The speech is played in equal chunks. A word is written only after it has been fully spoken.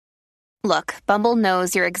Look, Bumble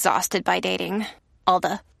knows you're exhausted by dating. All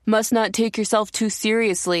the must not take yourself too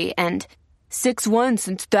seriously and 6'1"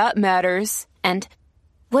 since that matters. And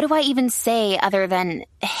what do I even say other than,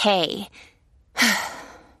 hey?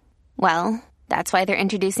 Well, that's why they're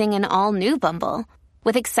introducing an all-new Bumble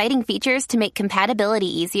with exciting features to make compatibility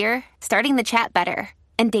easier, starting the chat better,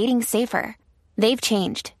 and dating safer. They've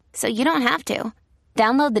changed, so you don't have to.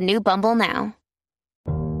 Download the new Bumble now.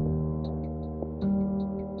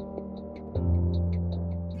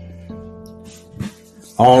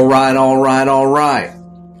 All right.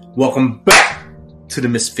 Welcome back to the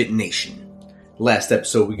Misfit Nation. Last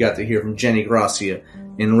episode, we got to hear from Jenny Gracia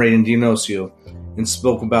and Raiden Dionisio and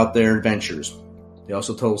spoke about their adventures. They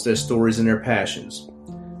also told us their stories and their passions.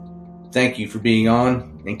 Thank you for being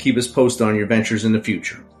on, and keep us posted on your ventures in the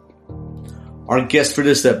future. Our guest for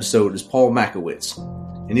this episode is Paul Mackiewicz,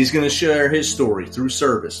 and he's going to share his story through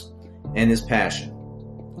service and his passion.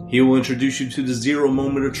 He will introduce you to the zero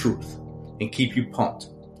moment of truth and keep you pumped.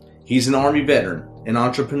 He's an Army veteran, an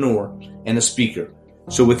entrepreneur, and a speaker.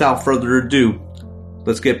 So without further ado,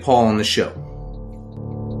 let's get Paul on the show.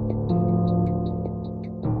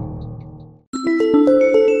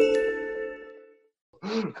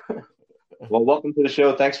 Well, welcome to the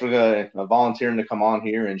show. Thanks for volunteering to come on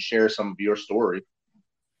here and share some of your story.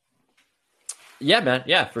 Yeah, man.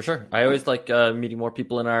 Yeah, for sure. I always like meeting more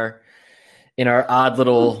people in our odd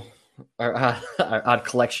little our odd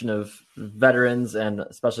collection of veterans and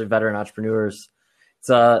especially veteran entrepreneurs. It's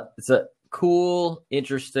a cool,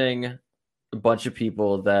 interesting bunch of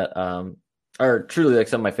people that are truly like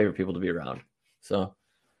some of my favorite people to be around. So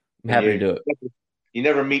I'm happy to do it. You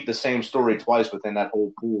never meet the same story twice within that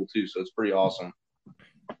whole pool too, so it's pretty awesome.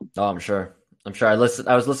 Oh, I'm sure. I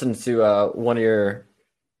was listening to one of your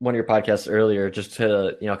podcasts earlier just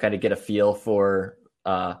to kind of get a feel for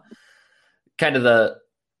kind of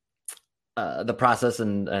the process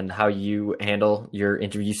and how you handle your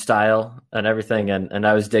interview style and everything, and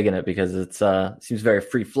I was digging it because it seems very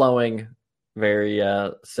free flowing, very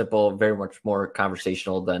simple, very much more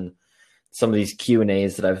conversational than some of these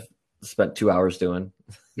Q&As that I've spent 2 hours doing.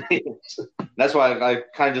 That's why I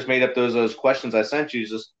kind of just made up those questions I sent you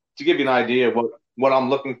just to give you an idea of what I'm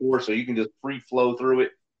looking for, so you can just free flow through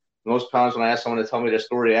it. Most times when I ask someone to tell me their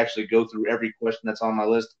story, I actually go through every question that's on my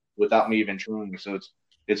list without me even trying. So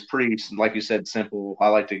it's pretty, like you said, simple. I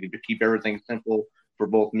like to keep everything simple for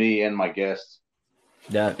both me and my guests.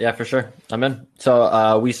 Yeah, for sure. I'm in.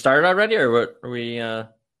 So we started already, or what are we?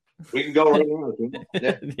 We can go right now.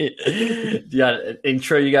 Yeah. You got an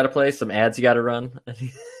intro you got to play, some ads you got to run.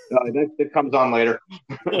 That comes on later.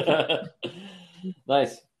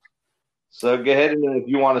 Nice. So go ahead, and if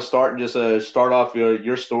you want to start, just start off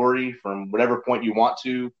your story from whatever point you want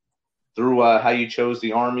to through how you chose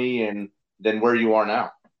the Army and then where you are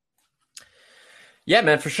now. Yeah,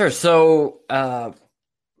 man, for sure. So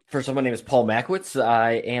first of all, my name is Paul Mackiewicz.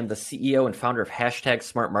 I am the CEO and founder of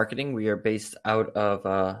 #Smart Marketing. We are based out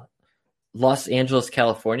of Los Angeles,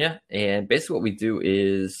 California. And basically what we do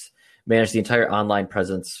is manage the entire online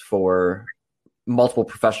presence for multiple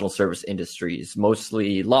professional service industries,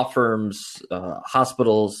 mostly law firms,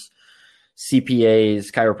 hospitals,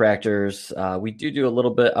 CPAs, chiropractors. We do a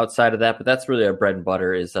little bit outside of that, but that's really our bread and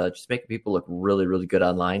butter is just making people look really, really good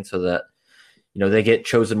online so that, they get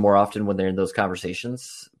chosen more often when they're in those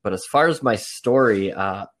conversations. But as far as my story,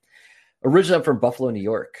 originally I'm from Buffalo, New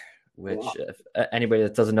York, which if anybody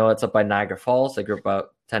that doesn't know, it's up by Niagara Falls. I grew up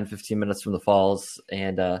about 10, 15 minutes from the falls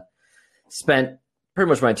and spent pretty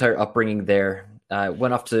much my entire upbringing there. I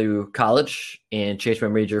went off to college and changed my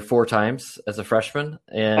major 4 times as a freshman.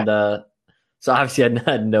 And so obviously I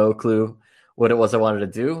had no clue what it was I wanted to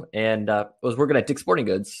do. And I was working at Dick's Sporting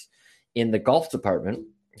Goods in the golf department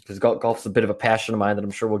because golf's a bit of a passion of mine that I'm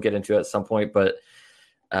sure we'll get into at some point. But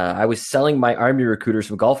I was selling my Army recruiters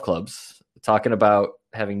some golf clubs, talking about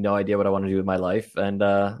having no idea what I want to do with my life. And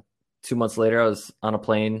 2 months later, I was on a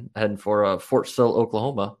plane heading for Fort Sill,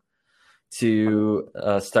 Oklahoma to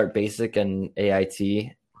start basic and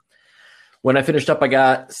AIT. When I finished up, I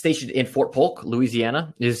got stationed in Fort Polk,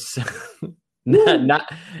 Louisiana. Is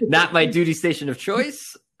not my duty station of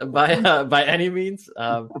choice by any means.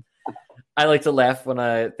 I like to laugh when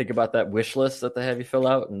I think about that wish list that they have you fill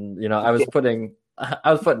out, and I was putting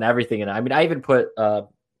everything in. I mean, I even put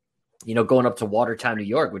going up to Watertown, New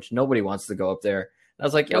York, which nobody wants to go up there. And I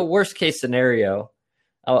was like, worst case scenario,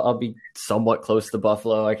 I'll be somewhat close to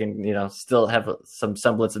Buffalo. I can, still have some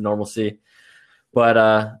semblance of normalcy. But,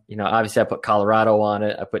 obviously I put Colorado on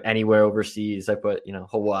it. I put anywhere overseas. I put,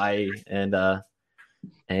 Hawaii and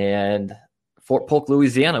Fort Polk,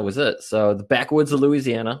 Louisiana was it. So the backwoods of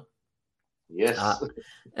Louisiana. Yes.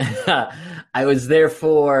 I was there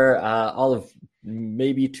for all of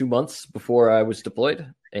maybe 2 months before I was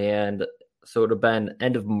deployed. And so it would have been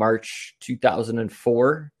end of March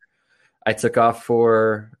 2004. I took off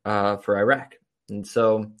for Iraq. And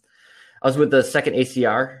so I was with the 2nd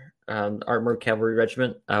ACR, Armored Cavalry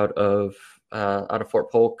Regiment out of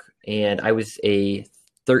Fort Polk. And I was a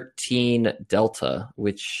 13 Delta,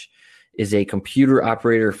 which is a computer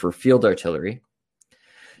operator for field artillery.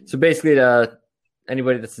 So basically,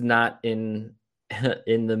 anybody that's not in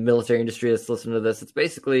the military industry that's listening to this, it's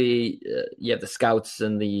basically you have the scouts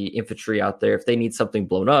and the infantry out there. If they need something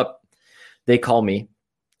blown up, they call me,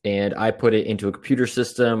 and I put it into a computer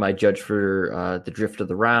system. I judge for the drift of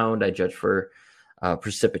the round. I judge for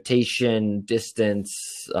precipitation,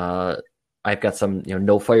 distance. I've got some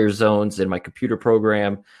no fire zones in my computer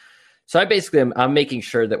program. So I'm making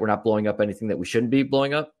sure that we're not blowing up anything that we shouldn't be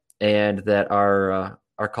blowing up, and that our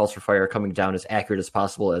calls for fire are coming down as accurate as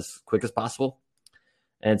possible, as quick as possible.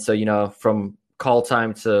 And so, from call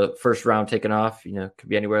time to first round taken off, could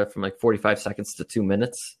be anywhere from like 45 seconds to 2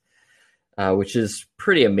 minutes, which is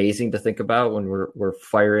pretty amazing to think about when we're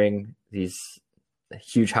firing these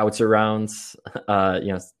huge howitzer rounds,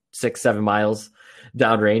 6-7 miles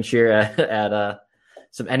downrange here at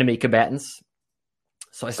some enemy combatants.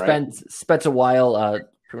 So I spent a while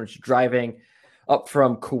pretty much driving up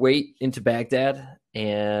from Kuwait into Baghdad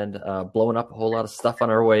and blowing up a whole lot of stuff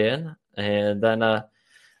on our way in. And then I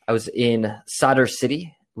was in Sadr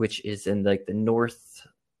City, which is in like the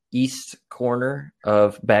northeast corner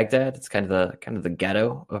of Baghdad. It's kind of the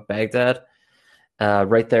ghetto of Baghdad,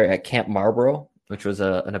 right there at Camp Marlborough, which was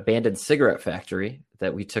an abandoned cigarette factory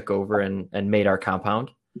that we took over and made our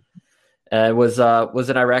compound. And was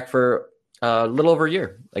in Iraq for a little over a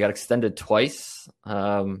year. I got extended twice.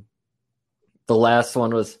 The last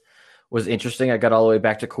one was interesting. I got all the way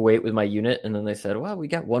back to Kuwait with my unit, and then they said, well, we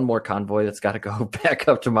got one more convoy that's got to go back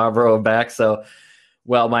up to Marlborough and back. So,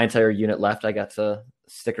 my entire unit left. I got to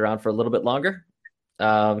stick around for a little bit longer.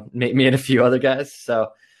 Me and a few other guys.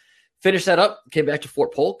 So finished that up, came back to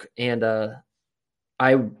Fort Polk, and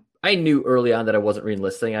I knew early on that I wasn't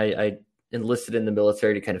re-enlisting. I enlisted in the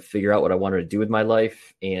military to kind of figure out what I wanted to do with my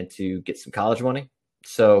life and to get some college money.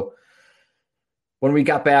 So when we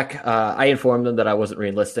got back, I informed them that I wasn't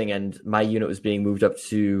re-enlisting, and my unit was being moved up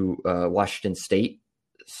to Washington State.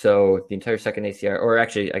 So the entire 2nd ACR, or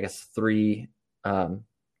actually, I guess about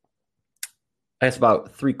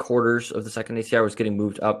 3/4 of the 2nd ACR was getting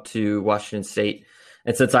moved up to Washington State.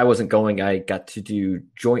 And since I wasn't going, I got to do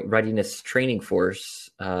Joint Readiness Training Force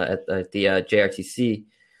at the JRTC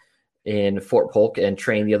in Fort Polk and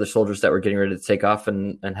train the other soldiers that were getting ready to take off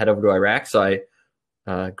and head over to Iraq. So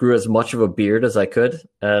I grew as much of a beard as I could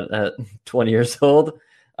at 20 years old,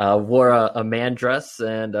 wore a man dress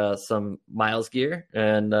and some Miles gear,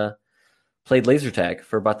 and played laser tag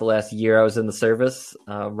for about the last year I was in the service,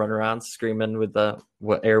 run around screaming with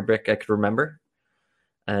what Arabic I could remember,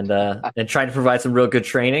 and trying to provide some real good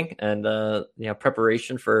training and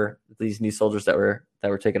preparation for these new soldiers that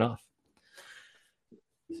were taking off.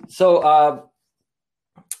 So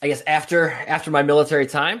I guess after my military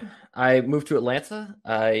time, I moved to Atlanta.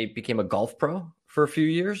 I became a golf pro for a few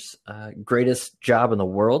years. Greatest job in the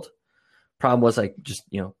world. Problem was I just,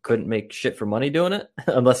 couldn't make shit for money doing it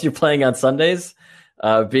unless you're playing on Sundays.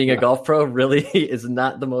 Being a golf pro really is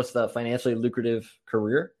not the most financially lucrative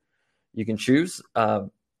career you can choose. But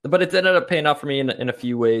it ended up paying off for me in a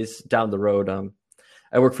few ways down the road.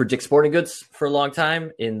 I worked for Dick's Sporting Goods for a long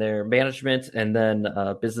time in their management and then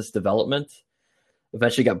business development.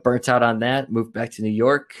 Eventually got burnt out on that, moved back to New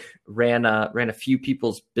York, ran a few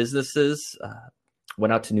people's businesses,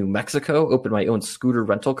 went out to New Mexico, opened my own scooter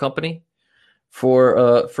rental company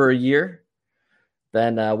for a year.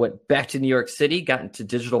 Then went back to New York City, got into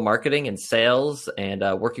digital marketing and sales and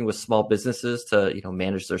working with small businesses to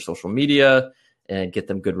manage their social media and get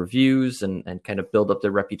them good reviews and kind of build up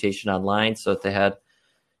their reputation online so that they had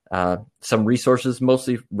some resources,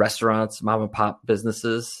 mostly restaurants, mom and pop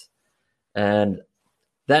businesses. And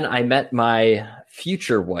then I met my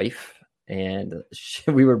future wife, and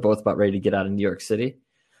we were both about ready to get out of New York City.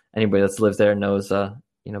 Anybody that's lived there knows,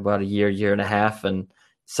 about a year and a half, and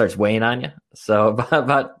starts weighing on you. So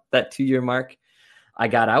about that 2-year mark, I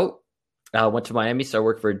got out, went to Miami. So I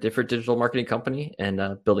worked for a different digital marketing company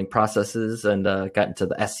and building processes, and got into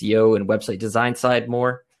the SEO and website design side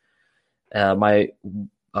more. My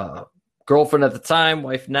girlfriend at the time,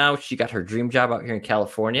 wife now, she got her dream job out here in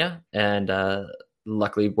California, and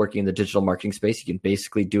luckily working in the digital marketing space, you can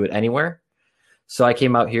basically do it anywhere. So I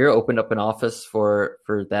came out here, opened up an office for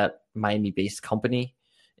that Miami-based company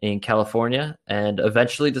in California, and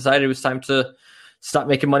eventually decided it was time to stop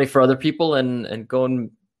making money for other people and go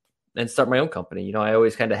and start my own company. You know, I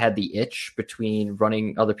always kind of had the itch between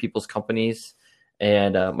running other people's companies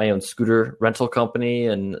and my own scooter rental company,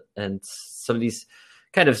 and some of these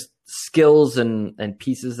kind of skills and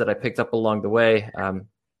pieces that I picked up along the way.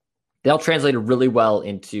 They all translated really well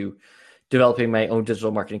into developing my own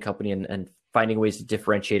digital marketing company and finding ways to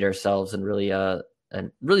differentiate ourselves and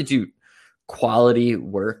really do quality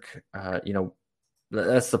work. You know,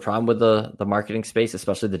 that's the problem with the marketing space,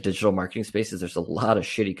 especially the digital marketing space, is there's a lot of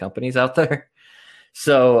shitty companies out there.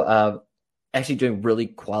 So actually doing really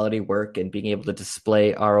quality work and being able to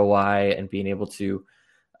display ROI and being able to,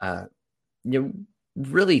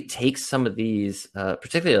 really take some of these,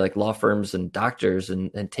 particularly like law firms and doctors,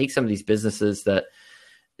 and take some of these businesses that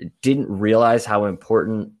didn't realize how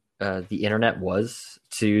important the internet was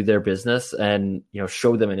to their business, and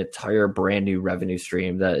show them an entire brand new revenue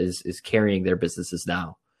stream that is carrying their businesses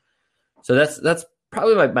now. So that's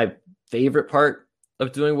probably my favorite part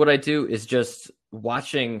of doing what I do, is just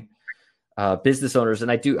watching business owners. And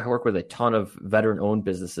I work with a ton of veteran owned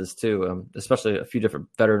businesses too, especially a few different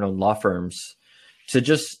veteran owned law firms, to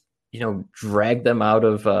just drag them out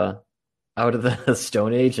of the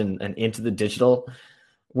Stone Age and into the digital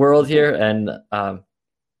world here. And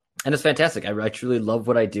it's fantastic. I truly love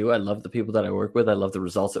what I do. I love the people that I work with. I love the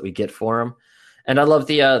results that we get for them. And I love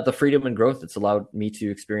the freedom and growth it's allowed me to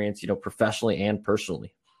experience, professionally and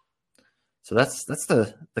personally. So that's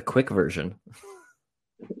the quick version.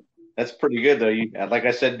 That's pretty good, though. Like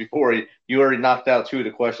I said before, you already knocked out two of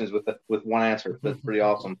the questions with one answer. That's pretty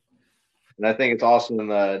awesome. And I think it's awesome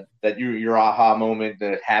that your aha moment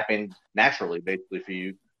that happened naturally, basically, for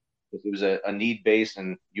you. It was a need based,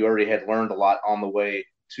 and you already had learned a lot on the way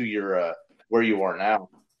to your where you are now.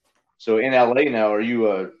 So in LA now, are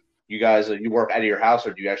you guys you work out of your house,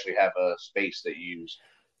 or do you actually have a space that you use?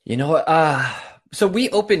 You know what? So we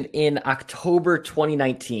opened in October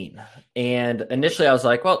 2019, and initially I was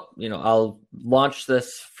like, well, I'll launch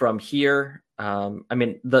this from here. I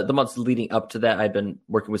mean, the months leading up to that, I've been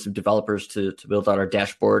working with some developers to build out our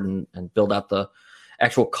dashboard and build out the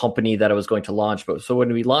actual company that I was going to launch. But so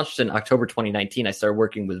when we launched in October 2019, I started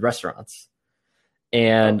working with restaurants.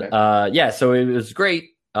 And okay. So it was great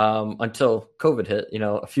until COVID hit,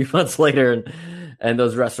 a few months later, and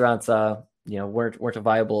those restaurants, weren't a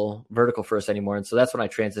viable vertical for us anymore. And so that's when I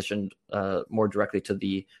transitioned more directly to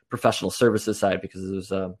the professional services side, because it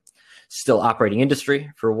was still operating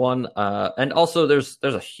industry for one. And also there's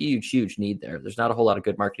a huge need there. There's not a whole lot of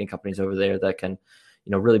good marketing companies over there that can,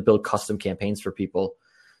 really build custom campaigns for people.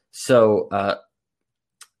 So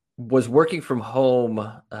was working from home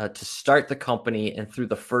to start the company, and through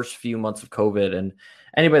the first few months of COVID, and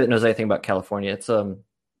anybody that knows anything about California,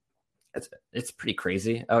 it's pretty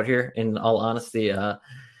crazy out here, in all honesty.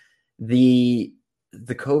 The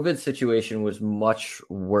COVID situation was much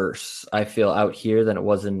worse, I feel, out here than it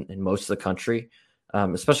was in most of the country,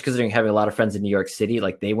 especially considering having a lot of friends in New York City.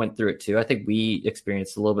 Like, they went through it too. I think we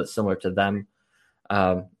experienced a little bit similar to them.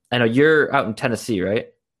 I know you're out in Tennessee, right?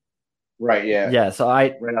 Right. Yeah. Yeah. So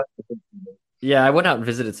I went out and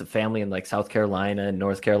visited some family in like South Carolina and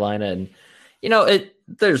North Carolina, and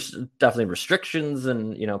there's definitely restrictions,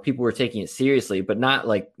 and people were taking it seriously, but not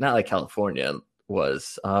like California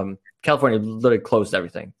was. California literally closed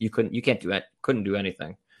everything. Couldn't do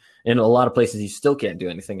anything. In a lot of places, you still can't do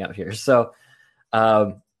anything out here. So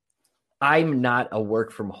I'm not a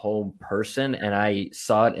work from home person, and I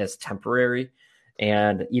saw it as temporary.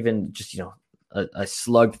 And even just, I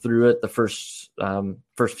slugged through it the first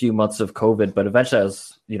few months of COVID, but eventually I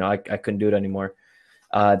was, I couldn't do it anymore.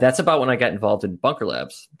 That's about when I got involved in Bunker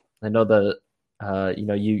Labs. I know that,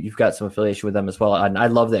 you've got some affiliation with them as well. And I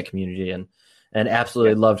love that community and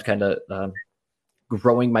absolutely loved kind of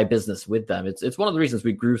growing my business with them. It's one of the reasons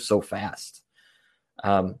we grew so fast.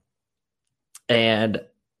 And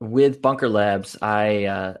with Bunker Labs,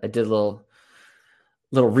 I did a little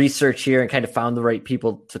research here and kind of found the right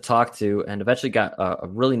people to talk to, and eventually got a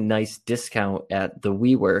really nice discount at the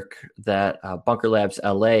WeWork that Bunker Labs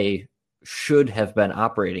LA should have been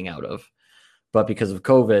operating out of. But because of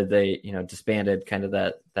COVID, they disbanded kind of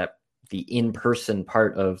that the in-person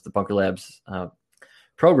part of the Bunker Labs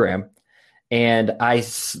program. And I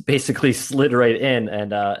basically slid right in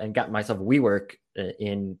and got myself a WeWork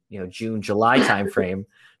in June, July timeframe.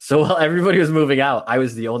 So while everybody was moving out, I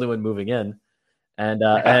was the only one moving in.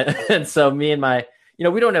 And so me and my,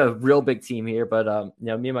 we don't have a real big team here, but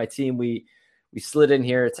me and my team, we slid in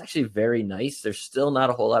here. It's actually very nice. There's still not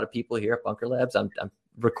a whole lot of people here at Bunker Labs. I'm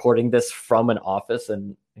recording this from an office,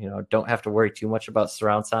 and don't have to worry too much about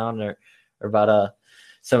surround sound or about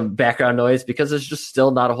some background noise because there's just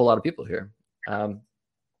still not a whole lot of people here.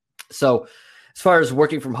 So as far as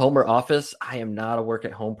working from home or office, I am not a work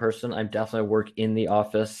at home person. I'm definitely a work in the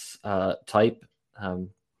office type.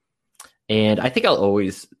 And I think I'll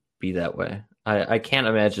always be that way. I can't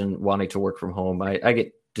imagine wanting to work from home. I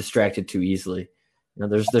get distracted too easily.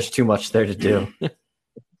 There's too much there to do.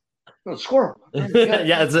 Oh, squirrel.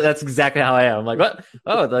 Yeah, that's exactly how I am. I'm like, what?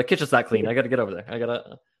 Oh, the kitchen's not clean. I got to get over there. I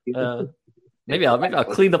gotta. Maybe I'll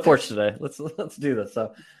clean the porch today. Let's do this.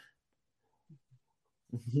 So.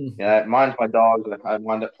 Yeah, mine's my dogs. I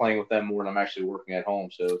wind up playing with them more when I'm actually working at home.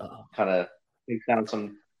 So kind of takes down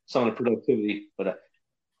some of the productivity. But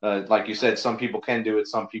like you said, some people can do it.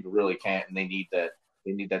 Some people really can't, and they need that.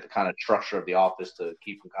 They need that kind of structure of the office to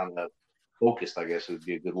keep them kind of focused, I guess would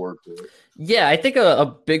be a good word for it. Yeah, I think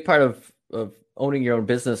a big part of owning your own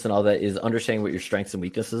business and all that is understanding what your strengths and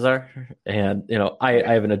weaknesses are. And, I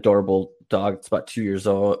have an adorable dog. It's about 2 years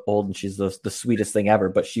old, and she's the sweetest thing ever,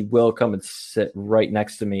 but she will come and sit right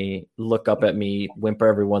next to me, look up at me, whimper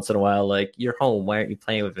every once in a while, like, you're home. Why aren't you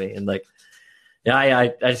playing with me? And like, yeah,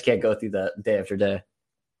 I just can't go through that day after day.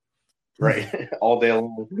 Right. All day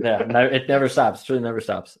long. Yeah. It never stops. It truly never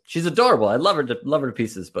stops. She's adorable. I love her to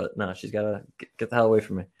pieces, but no, she's got to get the hell away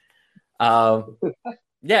from me.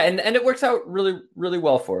 Yeah. And it works out really, really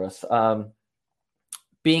well for us.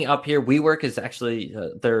 Being up here, WeWork is actually,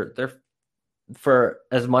 they're for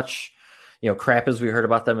as much, crap as we heard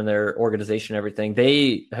about them and their organization and everything,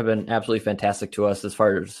 they have been absolutely fantastic to us as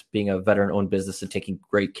far as being a veteran owned business and taking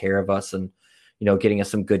great care of us and, getting us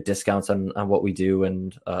some good discounts on what we do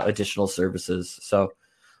and additional services. So a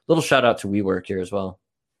little shout out to WeWork here as well.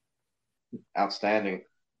 Outstanding.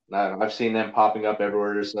 I've seen them popping up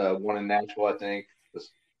everywhere. There's one in Nashville, I think. Of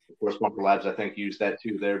course, Bunker Labs, I think, used that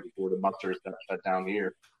too there before the Musters got shut down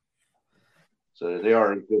here. So they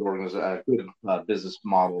are a good business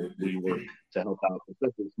model. WeWork to help out,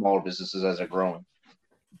 especially smaller businesses as they're growing.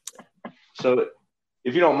 So,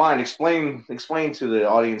 if you don't mind, explain to the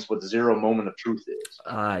audience what the zero moment of truth is.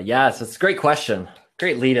 Yes, it's a great question.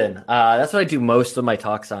 Great lead in. That's what I do most of my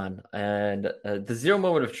talks on. And the zero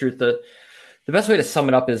moment of truth, the best way to sum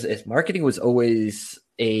it up is marketing was always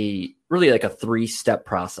really like a 3-step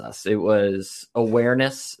process. It was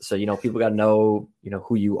awareness. So, people got to know,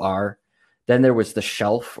 who you are. Then there was the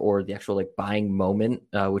shelf or the actual like buying moment,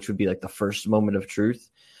 which would be like the first moment of truth,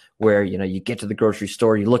 where, you get to the grocery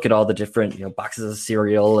store, you look at all the different, boxes of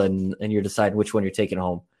cereal and you're deciding which one you're taking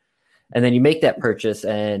home. And then you make that purchase.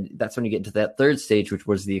 And that's when you get into that third stage, which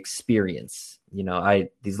was the experience.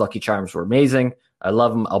 These Lucky Charms were amazing. I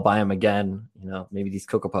love them. I'll buy them again. Maybe these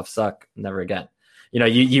Cocoa Puffs suck. Never again.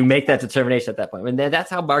 You make that determination at that point. And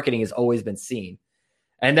that's how marketing has always been seen.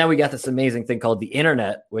 And then we got this amazing thing called the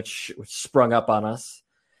internet, which sprung up on us.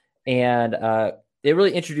 And it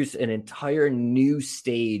really introduced an entire new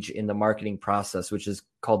stage in the marketing process, which is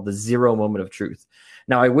called the zero moment of truth.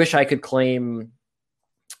 Now, I wish I could claim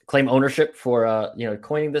ownership for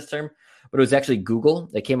coining this term, but it was actually Google.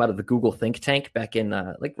 They came out of the Google think tank back in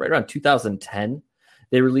right around 2010.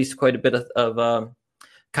 They released quite a bit of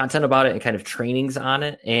content about it and kind of trainings on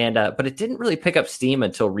it. And but it didn't really pick up steam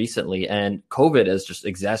until recently. And COVID has just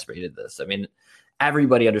exacerbated this. I mean,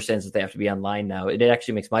 everybody understands that they have to be online now. It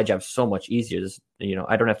actually makes my job so much easier.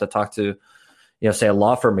 I don't have to talk to, say a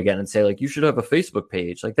law firm again and say like, you should have a Facebook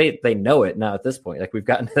page. Like they know it now at this point. Like we've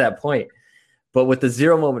gotten to that point. But what the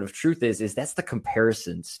zero moment of truth is that's the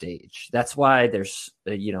comparison stage. That's why there's,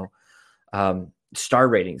 star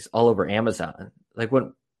ratings all over Amazon. Like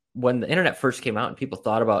when the internet first came out and people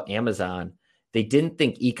thought about Amazon, they didn't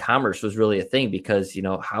think e-commerce was really a thing because,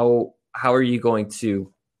 how are you going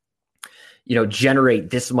to, generate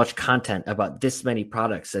this much content about this many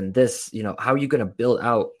products and this, how are you going to build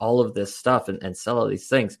out all of this stuff and sell all these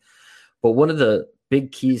things? But one of the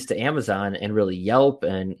big keys to Amazon and really Yelp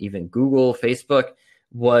and even Google, Facebook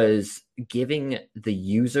was giving the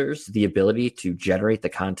users the ability to generate the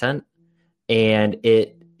content and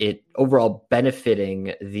it overall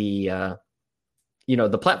benefiting the,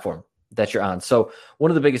 the platform that you're on. So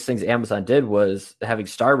one of the biggest things Amazon did was having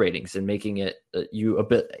star ratings and making it you a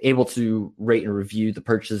bit able to rate and review the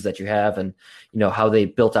purchases that you have and, how they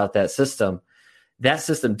built out that system. That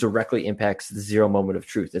system directly impacts the zero moment of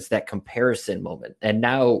truth. It's that comparison moment. And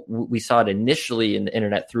now we saw it initially in the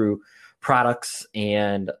internet through products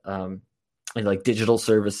and like digital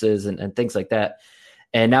services and things like that.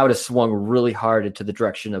 And now it has swung really hard into the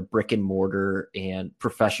direction of brick and mortar and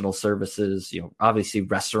professional services. Obviously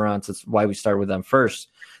restaurants, that's why we started with them first.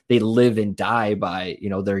 They live and die by,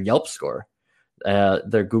 their Yelp score,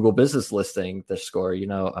 their Google business listing, their score,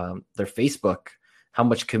 their Facebook how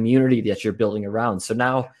much community that you're building around. So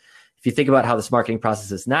now, if you think about how this marketing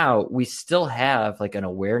process is now, we still have like an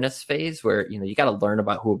awareness phase where, you got to learn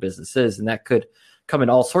about who a business is. And that could come in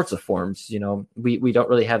all sorts of forms. We don't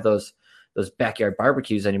really have those backyard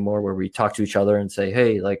barbecues anymore where we talk to each other and say,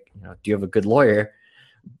 hey, like, do you have a good lawyer?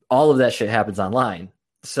 All of that shit happens online.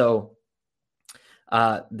 So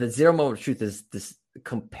the zero moment of truth is this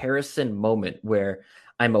comparison moment where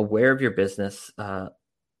I'm aware of your business,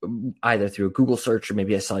 either through a Google search, or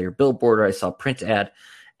maybe I saw your billboard or I saw a print ad.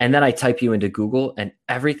 And then I type you into Google, and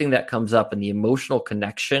everything that comes up and the emotional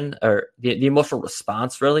connection or the emotional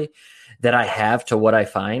response really that I have to what I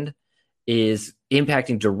find is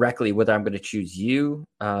impacting directly whether I'm going to choose you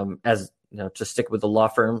as, to stick with the law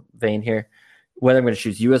firm vein here, whether I'm going to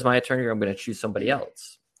choose you as my attorney or I'm going to choose somebody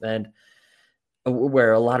else. And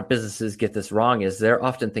where a lot of businesses get this wrong is they're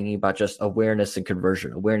often thinking about just awareness and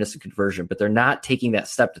conversion, but they're not taking that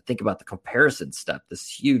step to think about the comparison step, this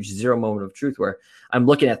huge zero moment of truth where I'm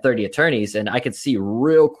looking at 30 attorneys and I can see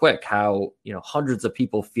real quick how, hundreds of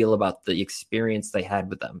people feel about the experience they had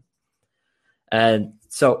with them. And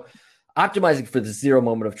so optimizing for the zero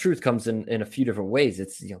moment of truth comes in a few different ways.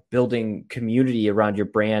 It's, building community around your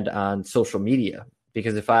brand on social media,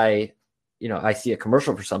 because if I see a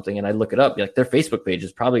commercial for something and I look it up, like their Facebook page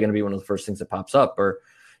is probably going to be one of the first things that pops up, or,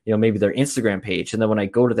 maybe their Instagram page. And then when I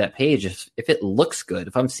go to that page, if it looks good,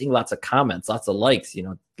 if I'm seeing lots of comments, lots of likes,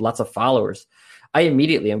 lots of followers, I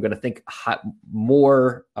immediately am going to think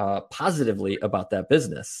more positively about that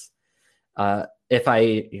business. If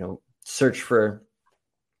I, search for,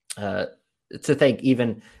 to think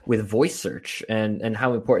even with voice search and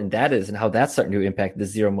how important that is and how that's starting to impact the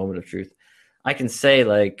zero moment of truth, I can say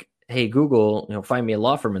like, hey, Google, find me a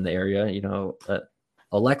law firm in the area,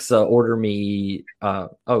 Alexa, order me.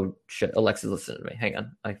 Oh shit, Alexa's listening to me. Hang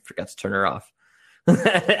on. I forgot to turn her off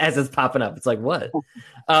as it's popping up. It's like, what?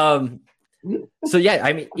 So yeah,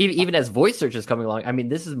 I mean, even as voice search is coming along, I mean,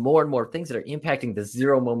 this is more and more things that are impacting the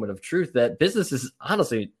zero moment of truth that businesses,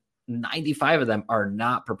 honestly, 95 of them are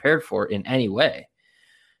not prepared for in any way.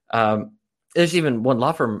 There's even one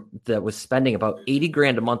law firm that was spending about 80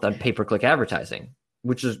 grand a month on pay-per-click advertising,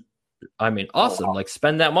 which is, I mean, awesome. Like,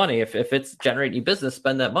 spend that money. If it's generating business,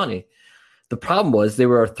 spend that money. The problem was they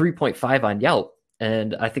were a 3.5 on Yelp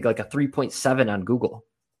and I think like a 3.7 on Google.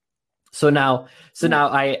 So now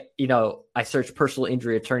I search personal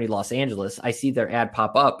injury attorney Los Angeles. I see their ad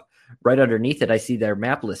pop up. Right underneath it, I see their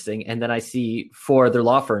map listing, and then I see 4 other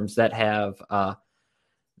law firms that have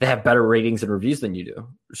better ratings and reviews than you do.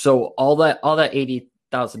 So all that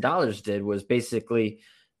 $80,000 did was basically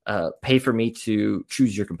pay for me to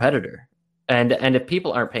choose your competitor. And if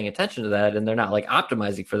people aren't paying attention to that and they're not like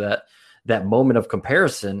optimizing for that moment of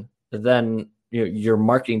comparison, then your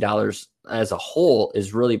marketing dollars as a whole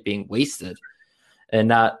is really being wasted and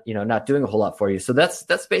not doing a whole lot for you. So that's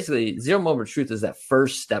basically zero moment of truth is that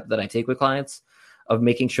first step that I take with clients of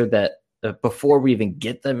making sure that before we even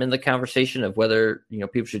get them in the conversation of whether,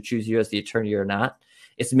 people should choose you as the attorney or not,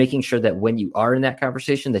 it's making sure that when you are in that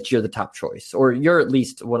conversation that you're the top choice or you're at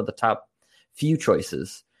least one of the top few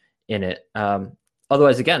choices in it.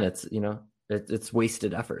 Otherwise, again, it's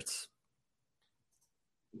wasted efforts.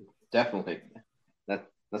 Definitely.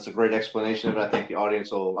 That's a great explanation of it. I think the audience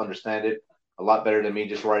will understand it a lot better than me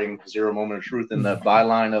just writing zero moment of truth in the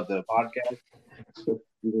byline of the podcast.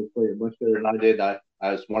 You can play it much better than I did. That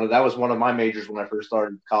was one of my majors when I first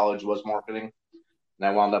started college was marketing. And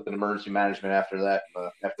I wound up in emergency management after that,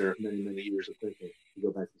 after many, many years of thinking to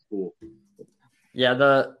go back to school. Yeah,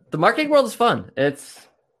 the marketing world is fun. It's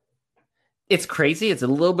crazy. It's a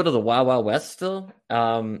little bit of the Wild Wild West still.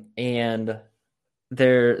 And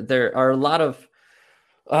there are a lot of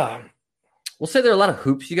we'll say there are a lot of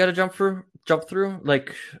hoops you got to jump through.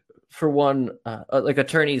 Like for one, like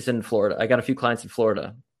attorneys in Florida. I got a few clients in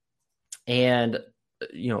Florida, and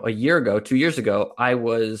a year ago, 2 years ago, I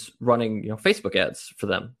was running Facebook ads for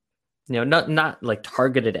them. Not like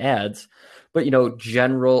targeted ads, but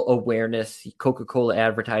general awareness, Coca-Cola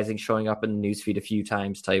advertising showing up in the newsfeed a few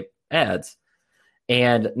times type ads.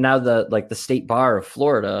 And now the state bar of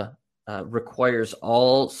Florida requires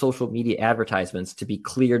all social media advertisements to be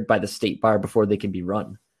cleared by the state bar before they can be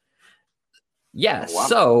run. Yeah, oh, wow.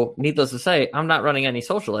 So needless to say, I'm not running any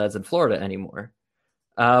social ads in Florida anymore.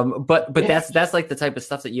 But yeah. That's like the type of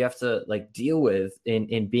stuff that you have to like deal with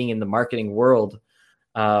in being in the marketing world.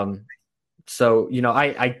 So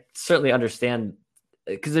I certainly understand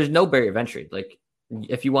because there's no barrier of entry. Like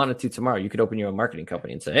if you wanted to tomorrow, you could open your own marketing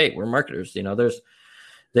company and say, "Hey, we're marketers."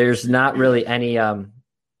 There's not really any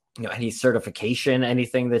any certification,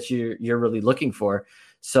 anything that you're really looking for.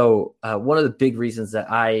 So one of the big reasons that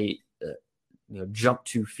I jump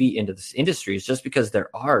 2 feet into this industry is just because there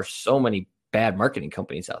are so many bad marketing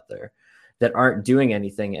companies out there that aren't doing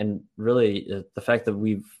anything. And really the fact that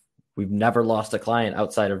we've never lost a client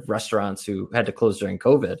outside of restaurants who had to close during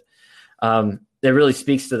COVID. It really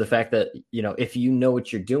speaks to the fact that, if you know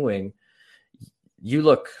what you're doing, you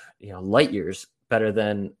look, light years better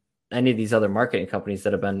than any of these other marketing companies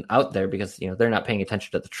that have been out there, because, they're not paying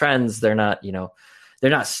attention to the trends. They're not, they're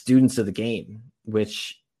not students of the game,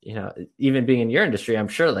 which, even being in your industry, I'm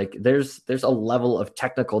sure like there's a level of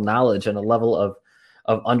technical knowledge and a level of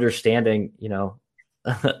understanding,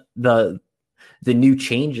 the new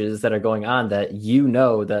changes that are going on that,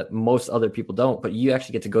 that most other people don't, but you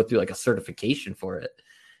actually get to go through like a certification for it.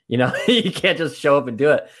 You can't just show up and do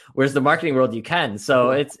it. Whereas the marketing world, you can. So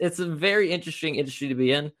it's a very interesting industry to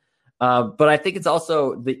be in. But I think it's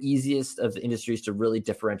also the easiest of the industries to really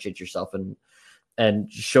differentiate yourself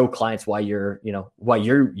and show clients why you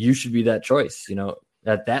should be that choice,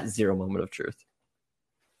 at that zero moment of truth.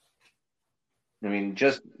 I mean,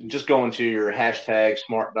 just going to your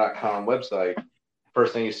 #smart.com website,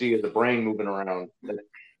 first thing you see is the brain moving around.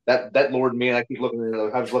 That lured me, and I keep looking at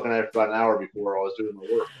it. I was looking at it for about an hour before I was doing my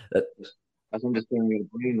work. As I'm just thinking, the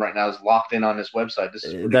brain right now is locked in on this website. This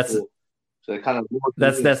is pretty cool. So it kind of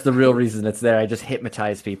that's the real reason it's there. I just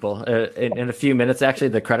hypnotize people. In a few minutes, actually,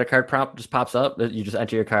 the credit card prompt just pops up. You just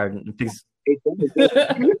enter your card and things.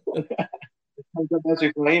 That's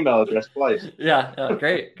your email address twice. Yeah,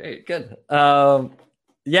 great, good.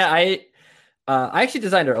 I actually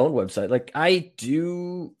designed our own website. Like I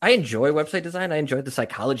enjoy website design. I enjoy the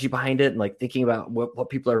psychology behind it and like thinking about what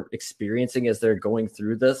people are experiencing as they're going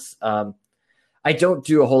through this. I don't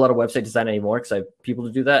do a whole lot of website design anymore because I have people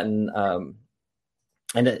to do that. And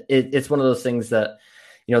it's one of those things that,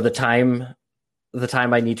 the time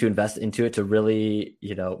I need to invest into it to really,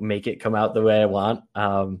 make it come out the way I want.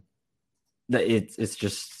 It's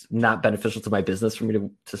just not beneficial to my business for me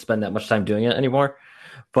to spend that much time doing it anymore.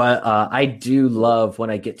 But I do love when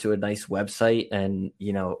I get to a nice website and,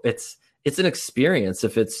 it's an experience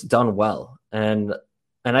if it's done well. And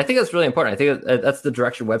I think that's really important. I think that's the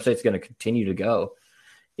direction website's going to continue to go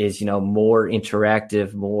is, more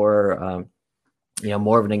interactive, more,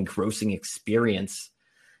 more of an engrossing experience.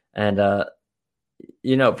 And,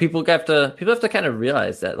 people have to kind of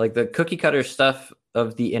realize that like the cookie cutter stuff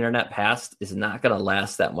of the internet past is not going to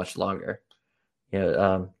last that much longer.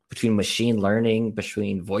 Between machine learning,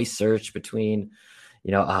 between voice search, between,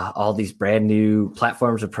 all these brand new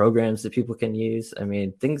platforms or programs that people can use. I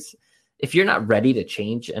mean, if you're not ready to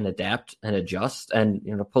change and adapt and adjust and,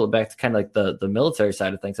 pull it back to kind of like the military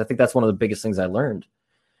side of things, I think that's one of the biggest things I learned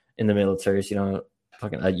in the military is,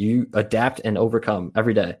 you adapt and overcome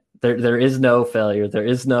every day. There is no failure. There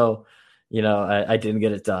is no, I didn't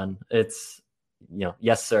get it done. It's,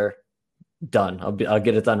 yes, sir. Done. I'll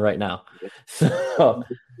get it done right now. So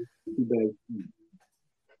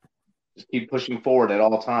just keep pushing forward at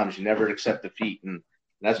all times. You never accept defeat. And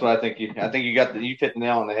that's what I think you hit the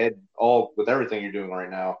nail on the head all with everything you're doing right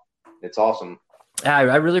now. It's awesome. I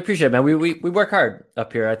really appreciate it, man. We work hard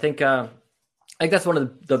up here. I think that's one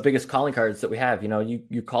of the biggest calling cards that we have.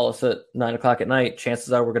 You call us at 9:00 at night,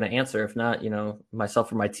 chances are we're going to answer. If not,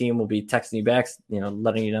 myself or my team will be texting you back,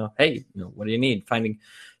 letting you know, hey, what do you need? Finding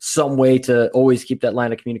some way to always keep that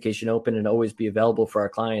line of communication open and always be available for our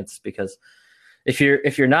clients. Because if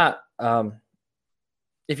you're not,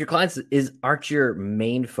 if your clients aren't your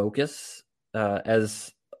main focus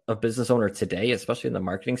as a business owner today, especially in the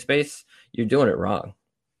marketing space, you're doing it wrong.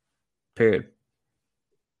 Period.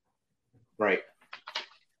 Right.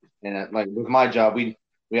 And like with my job, we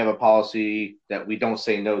have a policy that we don't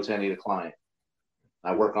say no to any of the client.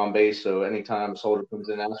 I work on base, so anytime a soldier comes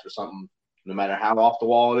in and asks for something, no matter how off the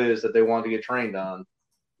wall it is that they want to get trained on,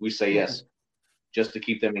 we say yes, just to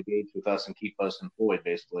keep them engaged with us and keep us employed,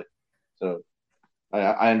 basically. So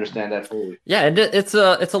I understand that fully. Yeah, and it's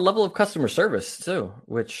a level of customer service too,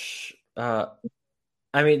 which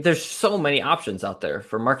there's so many options out there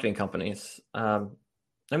for marketing companies.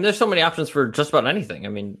 There's so many options for just about anything. I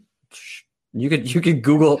mean, you could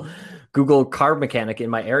Google car mechanic in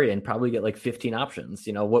my area and probably get like 15 options.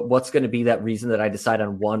 What's going to be that reason that I decide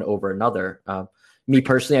on one over another? Me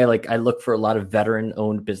personally, I look for a lot of veteran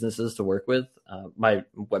owned businesses to work with. My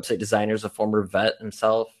website designer is a former vet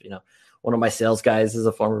himself. One of my sales guys is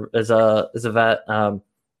a vet.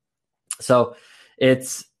 So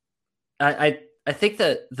it's, I think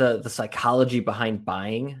that the psychology behind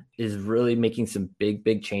buying is really making some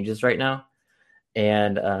big changes right now.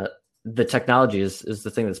 And the technology is the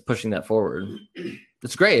thing that's pushing that forward.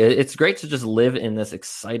 It's great. It's great to just live in this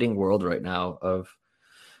exciting world right now of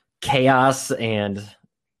chaos and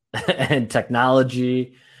and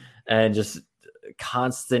technology and just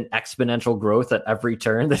constant exponential growth at every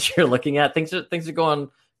turn that you're looking at. Things are going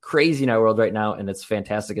crazy in our world right now, and it's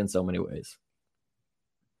fantastic in so many ways.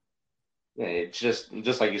 Yeah, it's just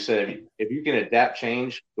like you said, if you can adapt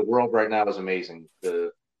change, the world right now is amazing.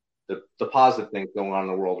 The positive things going on in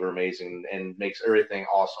the world are amazing and makes everything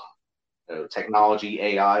awesome. Technology,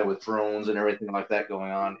 AI with drones and everything like that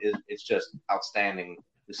going on, it's just outstanding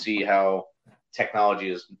to see how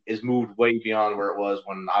technology is moved way beyond where it was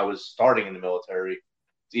when I was starting in the military.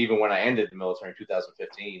 Even when I ended the military in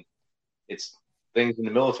 2015, it's things in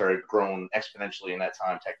the military have grown exponentially in that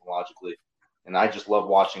time technologically. And I just love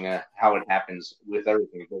watching how it happens with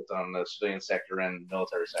everything, both on the civilian sector and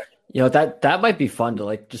military sector. That might be fun to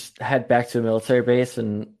like just head back to a military base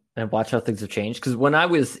and watch how things have changed. Because when I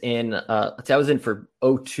was in, I was in for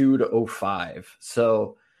 02 to 05.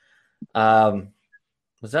 So,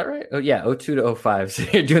 was that right? Oh yeah, 02 to 05. So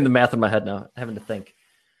you're doing the math in my head now, having to think.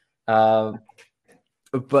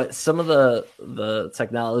 But some of the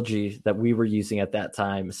technology that we were using at that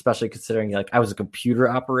time, especially considering like I was a computer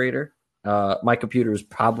operator. My computer was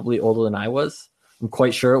probably older than I was. I'm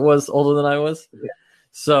quite sure it was older than I was. Yeah.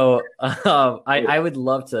 So I would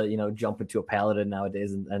love to, jump into a Paladin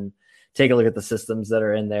nowadays and take a look at the systems that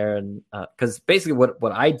are in there. And because basically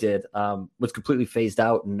what I did was completely phased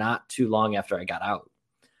out not too long after I got out,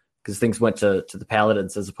 because things went to the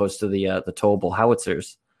Paladins as opposed to the towable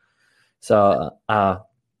howitzers. So I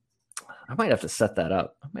might have to set that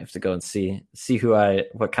up. I might have to go and see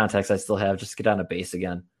what contacts I still have, just to get on a base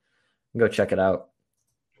again. Go check it out.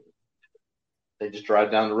 They just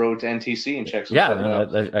drive down the road to NTC and check some stuff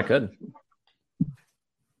out. I could.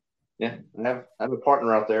 Yeah, I have a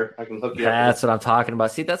partner out there. I can hook you up. That's what I'm talking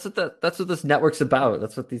about. See, that's what this network's about.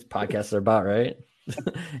 That's what these podcasts are about, right?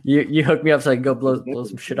 you hook me up so I can go blow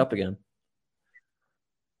some shit up again.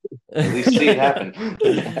 At least see it happen.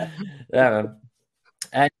 Yeah,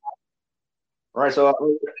 man. All right, so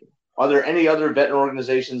are there any other veteran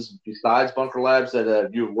organizations besides Bunker Labs that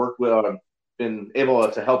you've worked with or been able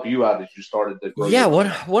to help you out as you started the growth? Yeah, one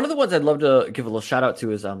of the ones I'd love to give a little shout out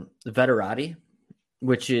to is Veterati,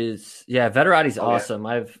 which is Veterati's awesome.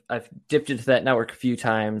 Yeah. I've dipped into that network a few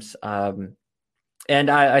times, and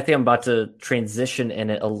I think I'm about to transition in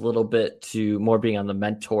it a little bit to more being on the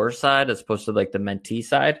mentor side as opposed to like the mentee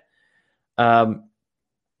side.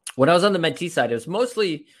 When I was on the mentee side, it was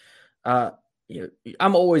mostly.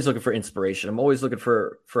 I'm always looking for inspiration. I'm always looking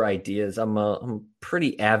for ideas. I'm a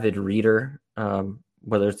pretty avid reader,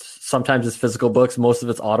 whether sometimes it's physical books, most of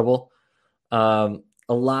it's Audible, a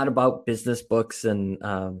lot about business books. And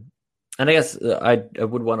I guess I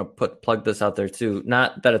would want to plug this out there too.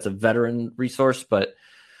 Not that it's a veteran resource, but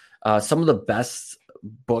some of the best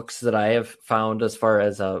books that I have found as far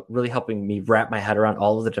as really helping me wrap my head around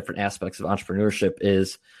all of the different aspects of entrepreneurship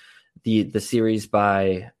is the series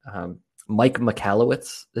by Mike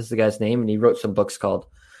Mackiewicz is the guy's name, and he wrote some books called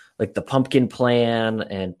like The Pumpkin Plan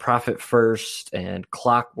and Profit First and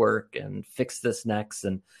Clockwork and Fix This Next.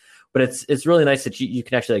 But it's really nice that you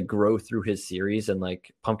can actually like grow through his series, and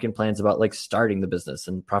like Pumpkin Plan's about like starting the business,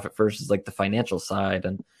 and Profit First is like the financial side,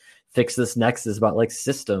 and Fix This Next is about like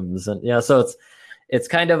systems. And so it's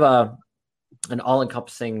kind of an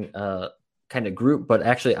all-encompassing kind of group. But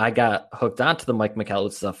actually I got hooked onto the Mike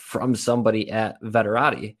Mackiewicz stuff from somebody at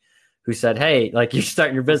Veterati who said, hey, like you're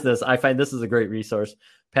starting your business. I find this is a great resource.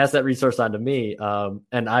 Pass that resource on to me.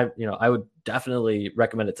 And I would definitely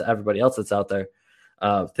recommend it to everybody else that's out there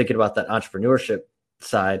thinking about that entrepreneurship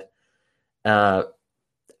side. I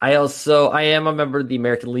am a member of the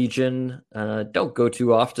American Legion. Don't go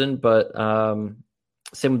too often, but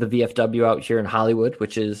same with the VFW out here in Hollywood,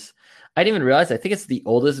 which is, I didn't even realize, I think it's the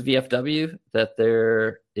oldest VFW that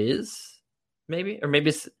there is, maybe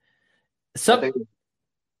it's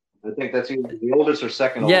I think that's either the oldest or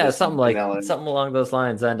second oldest. Yeah, something along those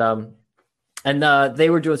lines. And they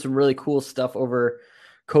were doing some really cool stuff over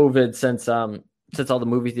COVID since all the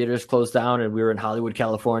movie theaters closed down and we were in Hollywood,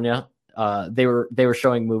 California. They were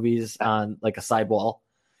showing movies on like a sidewall.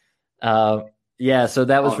 So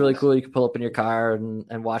that was really cool. You could pull up in your car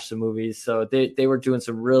and watch the movies. So they were doing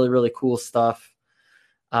some really, really cool stuff.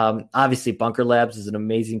 Obviously, Bunker Labs is an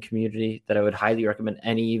amazing community that I would highly recommend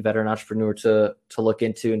any veteran entrepreneur to look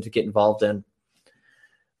into and to get involved in.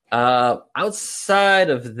 Outside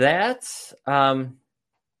of that, that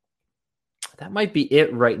might be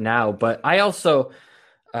it right now. But I also,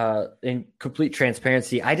 in complete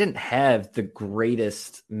transparency, I didn't have the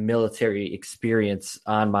greatest military experience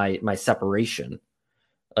on my separation.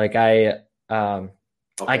 Like I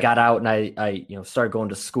got out and I started going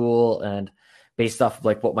to school, and based off of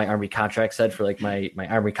like what my Army contract said for like my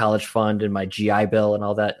Army College Fund and my GI Bill and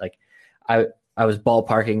all that. Like I was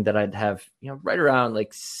ballparking that I'd have, right around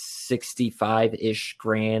like 65-ish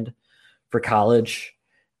grand for college.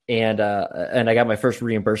 And I got my first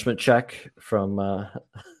reimbursement check from the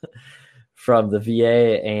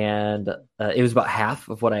VA, and it was about half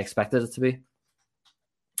of what I expected it to be.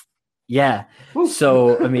 Yeah.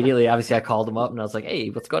 So immediately, obviously, I called them up and I was like, "Hey,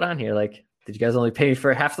 what's going on here? Like, did you guys only pay me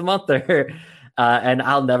for half the month there?" And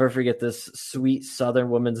I'll never forget this sweet Southern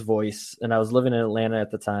woman's voice. And I was living in Atlanta at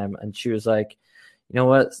the time, and she was like, "You know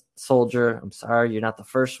what, soldier, I'm sorry, you're not the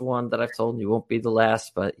first one that I've told, and you won't be the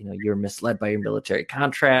last, but you're misled by your military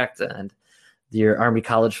contract, and your Army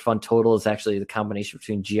College Fund total is actually the combination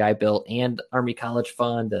between GI Bill and Army College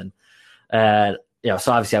Fund." And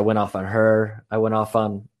so obviously I went off on her. I went off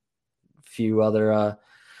on a few other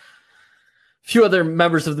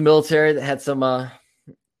members of the military that had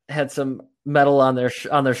some metal on their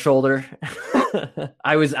shoulder.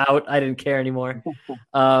 I was out. I didn't care anymore.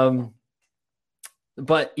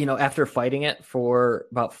 But, after fighting it for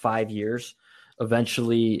about 5 years,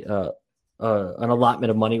 eventually an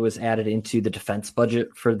allotment of money was added into the defense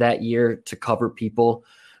budget for that year to cover people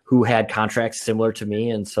who had contracts similar to me.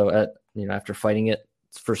 And so after fighting it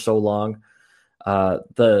for so long,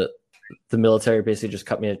 the military basically just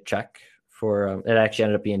cut me a check for it. Actually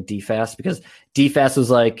ended up being DFAS, because DFAS was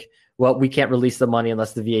like, well, we can't release the money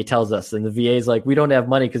unless the VA tells us. And the VA is like, we don't have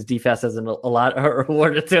money because DFAS hasn't a lot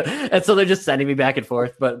awarded to. And so they're just sending me back and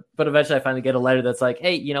forth. But eventually I finally get a letter that's like,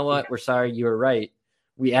 hey, you know what? We're sorry. You were right.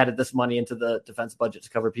 We added this money into the defense budget to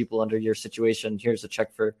cover people under your situation. Here's a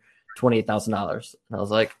check for $28,000. And I was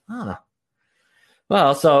like,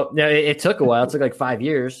 well, so it took a while. It took like 5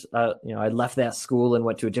 years. I left that school and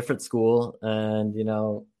went to a different school, and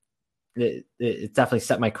it definitely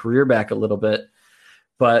set my career back a little bit.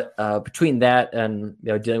 But between that and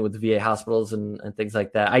dealing with the VA hospitals and things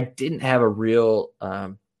like that, I didn't have a real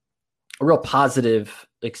positive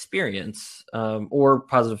experience or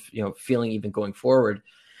positive feeling even going forward.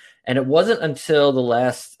 And it wasn't until the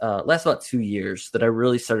last about 2 years that I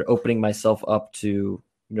really started opening myself up to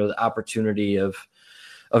the opportunity of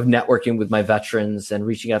networking with my veterans and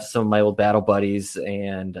reaching out to some of my old battle buddies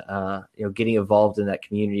and getting involved in that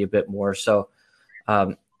community a bit more. So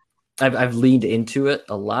I've leaned into it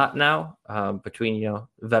a lot now, between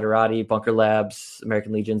Veterati, Bunker Labs,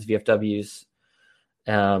 American Legions, VFWs,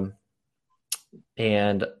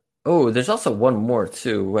 and there's also one more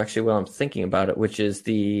too. Actually, while I'm thinking about it, which is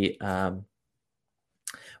we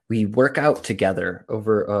work out together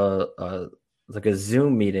over like a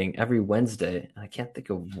Zoom meeting every Wednesday. I can't think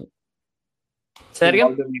of. Say that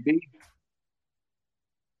again.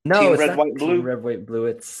 No, Team it's Red, not White, Blue. Team Red, White, Blue.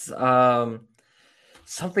 It's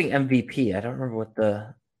something MVP. I don't remember what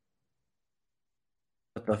the.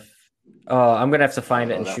 I'm gonna have to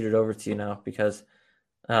find it and shoot it over to you now, because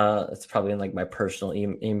it's probably in like my personal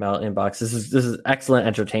email inbox. This is excellent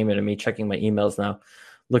entertainment of me checking my emails now,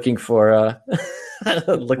 looking for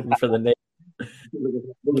the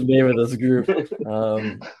name of this group.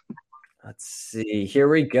 Let's see. Here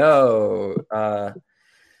we go.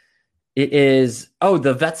 It is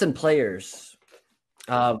the Vets and Players.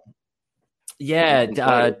 Denver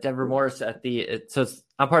Morris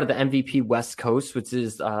I'm part of the MVP West Coast, which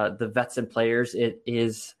is the Vets and Players. It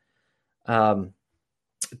is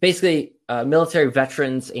basically military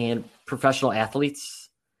veterans and professional athletes,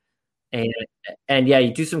 and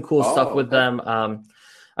you do some cool stuff with them.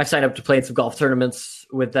 I've signed up to play in some golf tournaments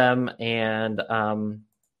with them, and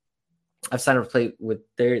I've signed up to play with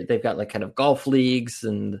they've got like kind of golf leagues,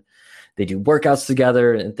 and they do workouts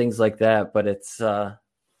together and things like that. But it's the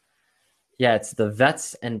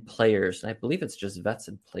Vets and Players. And I believe it's just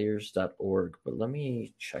vetsandplayers.org, but let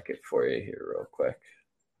me check it for you here real quick.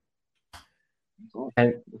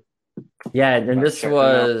 And this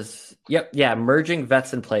was Merging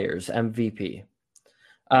Vets and Players, MVP.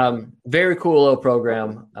 Very cool little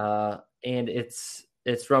program. And it's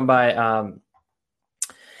run by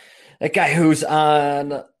that guy who's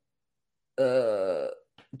on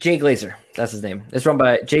Jay Glazer. That's his name. It's run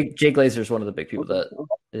by Jay Glazer, is one of the big people that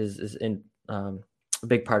is in a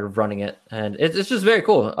big part of running it, and it's just very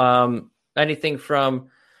cool. Anything from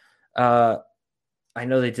I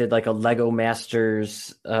know they did like a Lego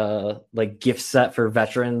Masters like gift set for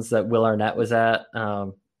veterans that Will Arnett was at.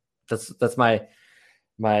 That's my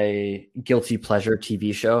guilty pleasure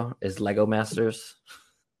TV show is Lego Masters.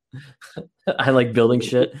 I like building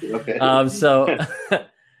shit. Okay.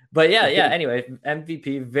 But anyway,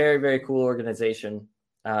 MVP, very, very cool organization.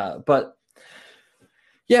 But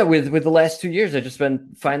Yeah, with the last 2 years, I've just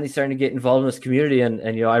been finally starting to get involved in this community, and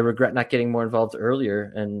I regret not getting more involved earlier,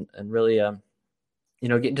 and really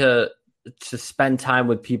getting to spend time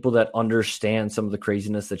with people that understand some of the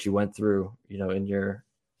craziness that you went through, in your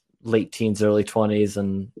late teens, early 20s,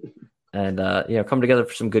 and come together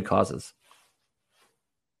for some good causes.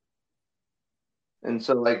 And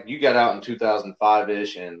so, like, you got out in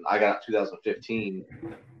 2005-ish, and I got out in 2015. So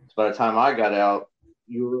by the time I got out,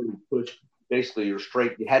 you were really pushed. Basically, you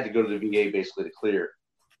had to go to the VA basically to clear.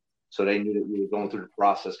 So they knew that you were going through the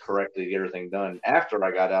process correctly to get everything done. After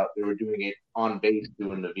I got out, they were doing it on base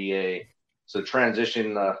doing the VA. So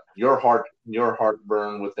transition your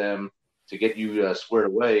heartburn with them to get you squared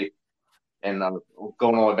away. And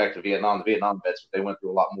going all the way back to Vietnam, the Vietnam vets, they went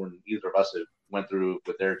through a lot more than either of us have went through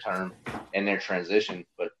with their term and their transition.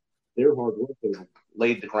 But their hard work has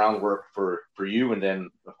laid the groundwork for you, and then,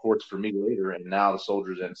 of course, for me later. And now the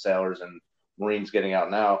soldiers and sailors and Marines getting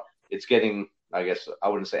out now, it's getting, I guess, I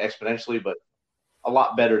wouldn't say exponentially, but a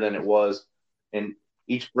lot better than it was. And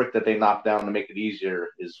each brick that they knock down to make it easier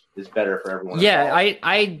is better for everyone. Yeah,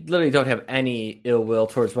 I literally don't have any ill will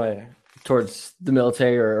towards the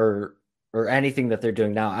military or anything that they're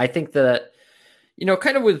doing now. I think that,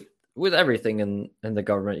 kind of with everything in the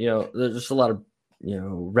government, there's just a lot of,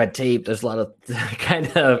 red tape. There's a lot of kind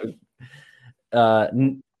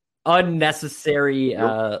of unnecessary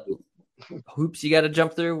hoops you got to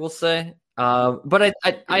jump through, we'll say. But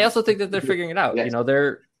I also think that they're figuring it out. Yes.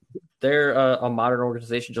 They're a modern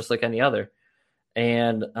organization just like any other.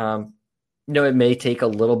 And, it may take a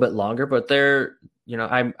little bit longer, but they're,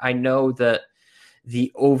 I know that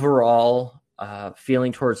the overall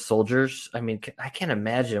feeling towards soldiers, I mean, I can't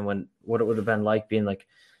imagine what it would have been like being like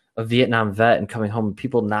a Vietnam vet and coming home and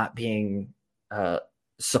people not being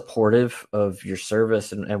supportive of your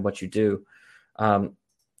service and what you do. I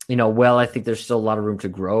think there's still a lot of room to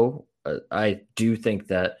grow. I do think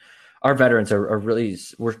that our veterans are really,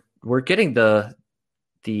 we're getting the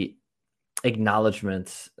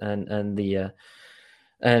acknowledgement and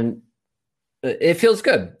it feels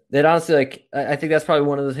good. It honestly, I think that's probably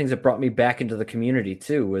one of the things that brought me back into the community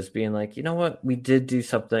too, was being like, you know what, we did do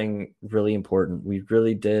something really important. We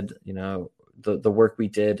really did, the work we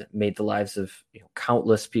did made the lives of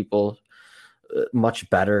countless people much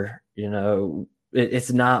better.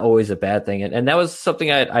 It's not always a bad thing. And that was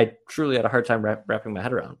something I truly had a hard time wrapping my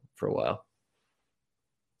head around for a while.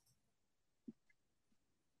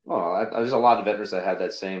 Well, there's a lot of veterans that had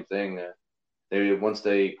that same thing. Once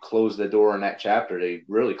they closed the door in that chapter, they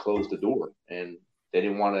really closed the door, and they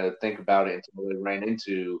didn't want to think about it until they ran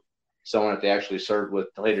into someone that they actually served with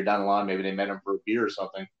later down the line. Maybe they met them for a beer or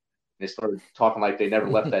something. They started talking like they never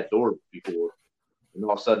left that door before. And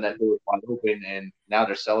all of a sudden that door was wide open, and now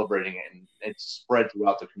they're celebrating it, and it's spread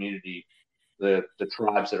throughout the community, the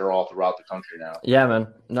tribes that are all throughout the country now. Yeah, man.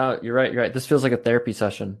 No, you're right. This feels like a therapy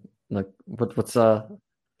session. Like what's yeah,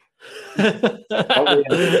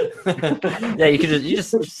 you could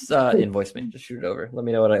just invoice me. Just shoot it over. Let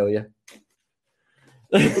me know what I owe you.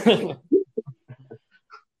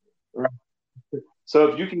 Right. So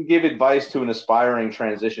if you can give advice to an aspiring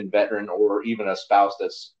transition veteran or even a spouse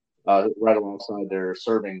that's right alongside their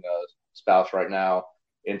serving spouse right now,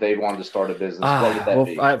 if they wanted to start a business, what would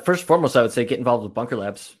that be? First and foremost, I would say get involved with Bunker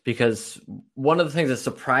Labs, because one of the things that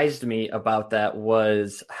surprised me about that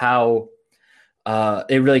was how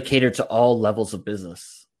it really catered to all levels of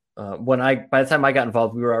business. By the time I got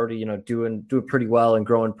involved, we were already, doing pretty well and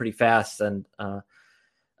growing pretty fast. And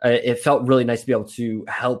it felt really nice to be able to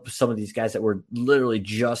help some of these guys that were literally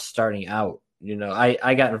just starting out.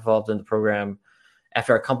 I got involved in the program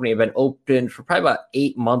after our company had been open for probably about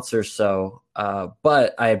 8 months or so.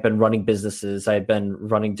 But I had been running businesses. I had been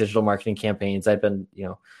running digital marketing campaigns. I'd been,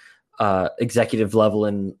 executive level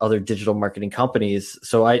in other digital marketing companies.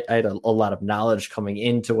 So I had a lot of knowledge coming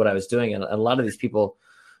into what I was doing. And a lot of these people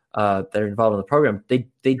that are involved in the program, they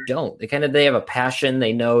don't. They have a passion.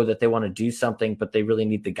 They know that they want to do something, but they really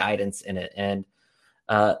need the guidance in it. And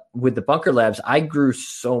with the Bunker Labs, I grew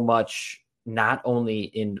so much, not only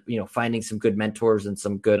in finding some good mentors and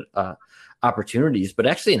some good opportunities, but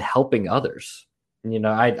actually in helping others.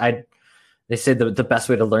 They say the best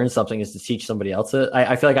way to learn something is to teach somebody else it.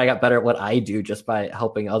 I feel like I got better at what I do just by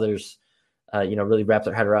helping others, really wrap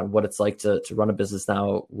their head around what it's like to run a business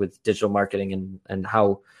now with digital marketing and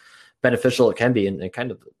how beneficial it can be, and kind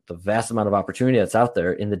of the vast amount of opportunity that's out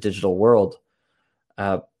there in the digital world.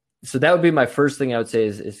 So that would be my first thing I would say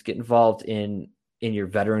is get involved in your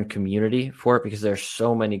veteran community for it, because there's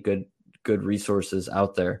so many good resources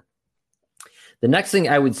out there. The next thing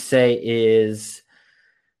I would say is,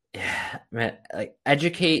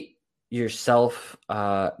 educate yourself,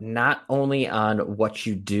 not only on what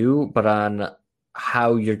you do, but on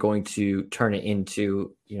how you're going to turn it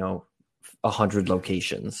into, 100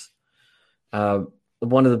 locations.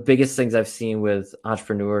 One of the biggest things I've seen with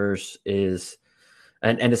entrepreneurs is,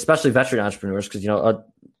 and especially veteran entrepreneurs, because,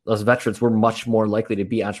 those veterans were much more likely to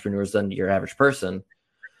be entrepreneurs than your average person.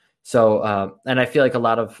 So, and I feel like a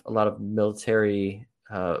lot of military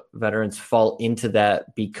veterans fall into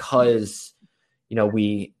that because,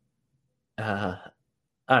 we, I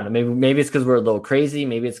don't know, maybe it's because we're a little crazy.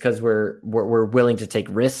 Maybe it's because we're willing to take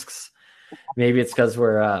risks. Maybe it's because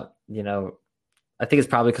we're, I think it's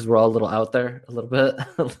probably because we're all a little out there a little bit.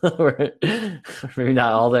 We're maybe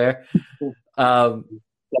not all there. But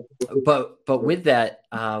with that,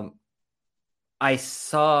 I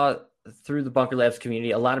saw through the Bunker Labs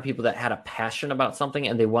community a lot of people that had a passion about something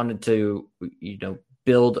and they wanted to,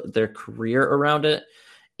 build their career around it,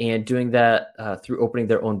 and doing that through opening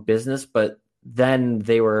their own business. But then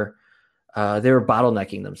they were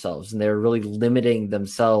bottlenecking themselves, and they were really limiting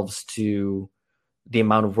themselves to the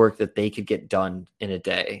amount of work that they could get done in a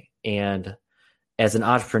day. And as an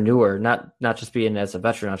entrepreneur, not just being as a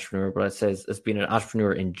veteran entrepreneur, but I'd say as being an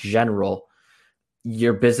entrepreneur in general,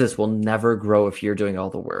 your business will never grow if you're doing all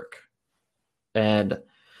the work. And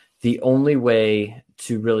the only way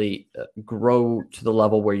to really grow to the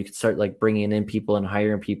level where you can start like bringing in people and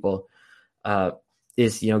hiring people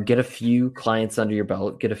is, get a few clients under your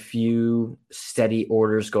belt, get a few steady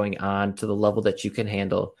orders going on to the level that you can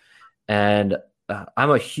handle. And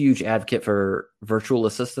I'm a huge advocate for virtual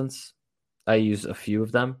assistants. I use a few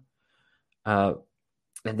of them. And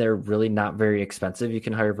they're really not very expensive. You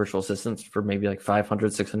can hire virtual assistants for maybe like $500,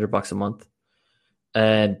 $600 a month,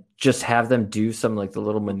 and just have them do some like the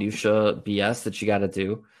little minutia BS that you got to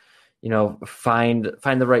do. Find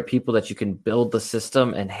the right people that you can build the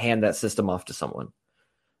system and hand that system off to someone.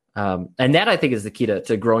 And that I think is the key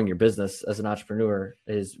to growing your business as an entrepreneur,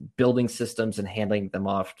 is building systems and handing them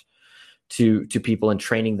off to people and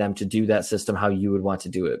training them to do that system how you would want to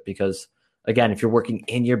do it. Because again, if you're working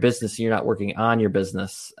in your business, you're not working on your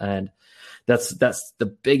business. And that's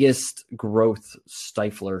the biggest growth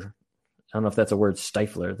stifler. I don't know if that's a word,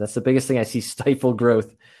 stifler. That's the biggest thing I see stifle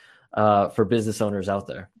growth for business owners out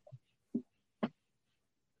there.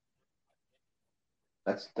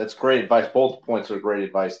 That's great advice. Both points are great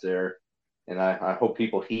advice there. And I hope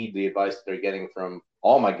people heed the advice that they're getting from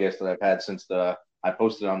all my guests that I've had since I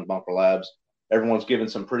posted on the Bunker Labs. Everyone's given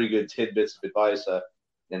some pretty good tidbits of advice,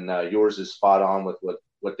 and yours is spot on with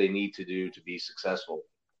what they need to do to be successful.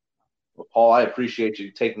 Well, Paul, I appreciate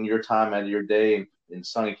you taking your time out of your day in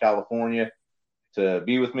sunny California to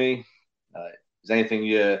be with me. Is anything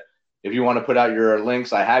if you want to put out your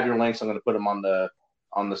links? I have your links. I'm going to put them on the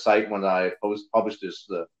site when I publish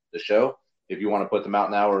the show. If you want to put them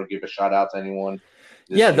out now or give a shout out to anyone.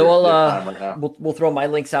 We'll throw my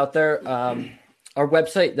links out there. Our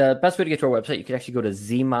website, the best way to get to our website, you can actually go to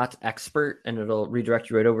ZMOT Expert, and it'll redirect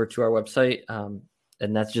you right over to our website.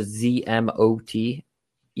 And that's just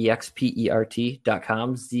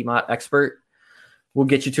ZMOTEXPERT.com, ZMOT Expert. We'll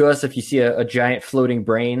get you to us. If you see a giant floating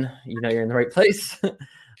brain, you're in the right place.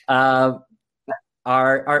 Our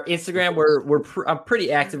Instagram, I'm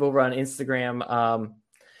pretty active over on Instagram.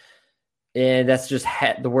 And that's just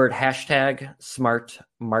the word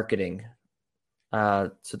 #SmartMarketing.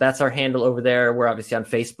 So that's our handle over there. We're obviously on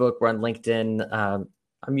Facebook. We're on LinkedIn. I'm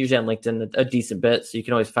usually on LinkedIn a decent bit, so you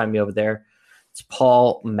can always find me over there. It's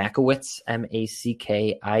Paul Mackiewicz,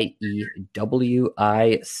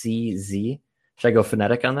 MACKIEWICZ. Should I go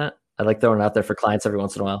phonetic on that? I like throwing it out there for clients every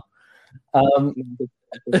once in a while. I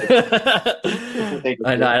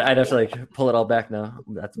know I'd have to like pull it all back now.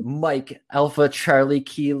 That's Mike Alpha Charlie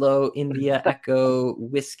Kilo India Echo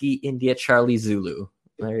Whiskey India Charlie Zulu.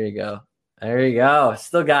 There you go.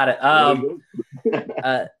 Still got it.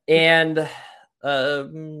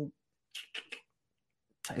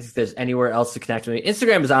 If there's anywhere else to connect with me,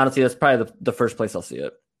 Instagram is honestly, that's probably the first place I'll see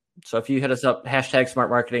it. So if you hit us up,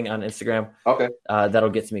 #SmartMarketing on Instagram, okay, that'll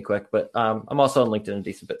get to me quick. But I'm also on LinkedIn a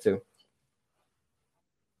decent bit too.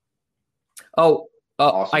 Awesome.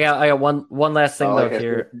 I got one last thing though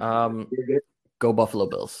here. Go Buffalo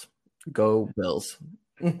Bills. Go Bills.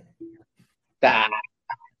 You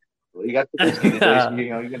got the whiskey today, so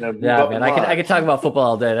you're gonna man. I can talk about football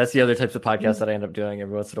all day. That's the other types of podcasts that I end up doing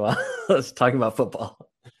every once in a while. Let's talk about football.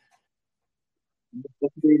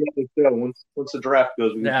 Once the draft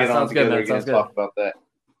goes, we can get on together again and talk about that.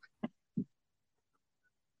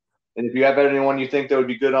 And if you have anyone you think that would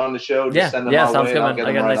be good on the show, just send them our way. Good,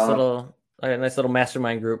 I got a nice little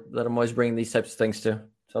mastermind group that I'm always bringing these types of things to.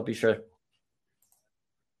 So I'll be sure.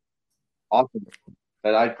 Awesome.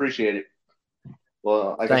 I appreciate it.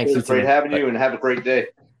 Well, like Thanks. I said, it's great having you, and have a great day.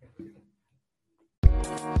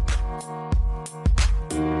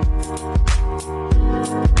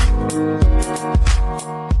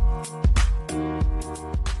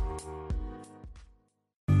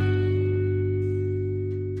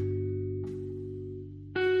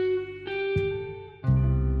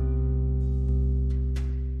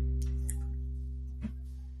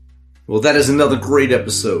 Well, that is another great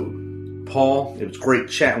episode. Paul, it was great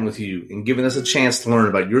chatting with you and giving us a chance to learn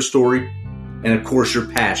about your story and, of course, your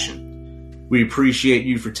passion. We appreciate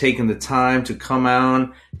you for taking the time to come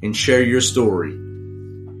on and share your story.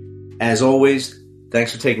 As always,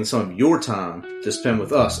 thanks for taking some of your time to spend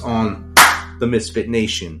with us on the Misfit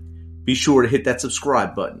Nation. Be sure to hit that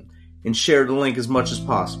subscribe button and share the link as much as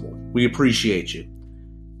possible. We appreciate you.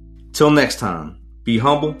 Till next time, be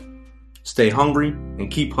humble, stay hungry,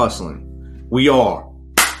 and keep hustling. We are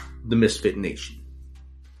the Misfit Nation.